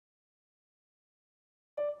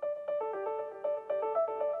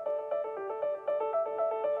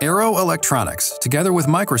Arrow Electronics, together with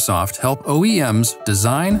Microsoft, help OEMs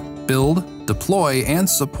design, build, deploy, and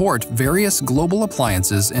support various global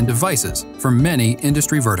appliances and devices for many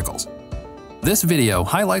industry verticals. This video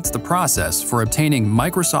highlights the process for obtaining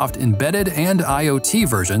Microsoft embedded and IoT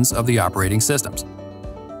versions of the operating systems.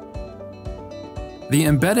 The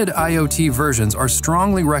embedded IoT versions are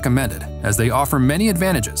strongly recommended as they offer many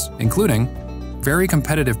advantages, including very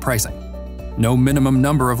competitive pricing, no minimum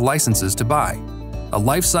number of licenses to buy, a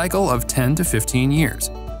life cycle of 10 to 15 years,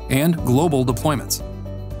 and global deployments.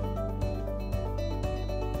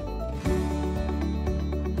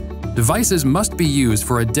 Devices must be used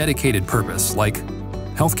for a dedicated purpose like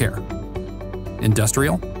healthcare,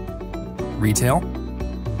 industrial, retail,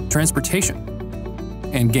 transportation,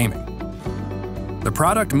 and gaming. The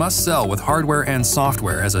product must sell with hardware and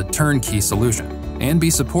software as a turnkey solution and be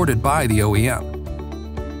supported by the OEM.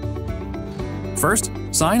 First,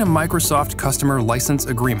 sign a Microsoft Customer License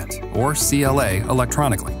Agreement, or CLA,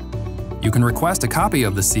 electronically. You can request a copy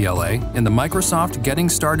of the CLA in the Microsoft Getting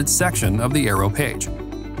Started section of the Arrow page.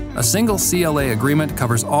 A single CLA agreement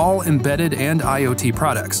covers all embedded and IoT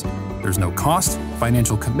products. There's no cost,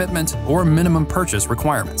 financial commitment, or minimum purchase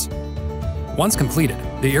requirements. Once completed,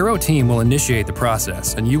 the Arrow team will initiate the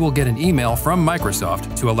process and you will get an email from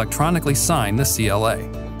Microsoft to electronically sign the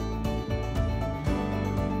CLA.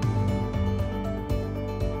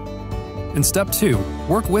 In Step 2,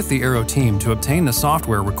 work with the Arrow team to obtain the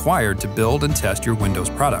software required to build and test your Windows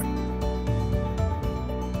product.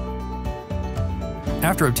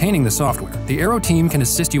 After obtaining the software, the Arrow team can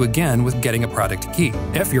assist you again with getting a product key,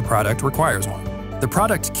 if your product requires one. The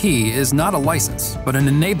product key is not a license, but an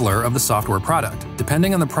enabler of the software product.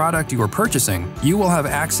 Depending on the product you are purchasing, you will have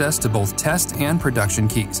access to both test and production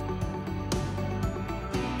keys.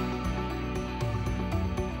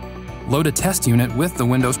 Load a test unit with the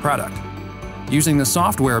Windows product. Using the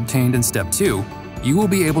software obtained in Step 2, you will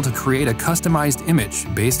be able to create a customized image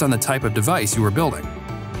based on the type of device you are building.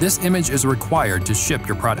 This image is required to ship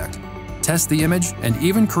your product. Test the image and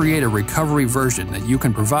even create a recovery version that you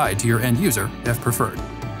can provide to your end user if preferred.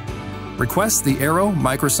 Request the Arrow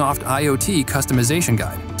Microsoft IoT Customization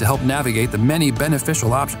Guide to help navigate the many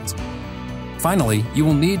beneficial options. Finally, you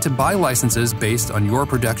will need to buy licenses based on your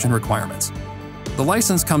production requirements. The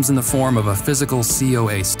license comes in the form of a physical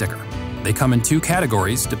COA sticker. They come in two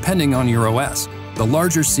categories depending on your OS. The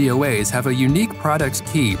larger COAs have a unique product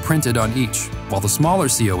key printed on each, while the smaller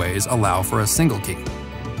COAs allow for a single key.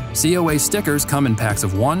 COA stickers come in packs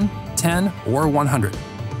of 1, 10, or 100.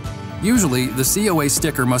 Usually, the COA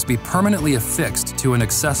sticker must be permanently affixed to an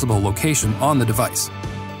accessible location on the device.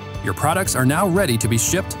 Your products are now ready to be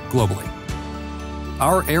shipped globally.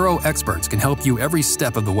 Our Arrow experts can help you every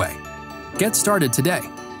step of the way. Get started today.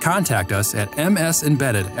 Contact us at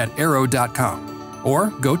msembedded@arrow.com or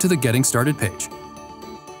go to the Getting Started page.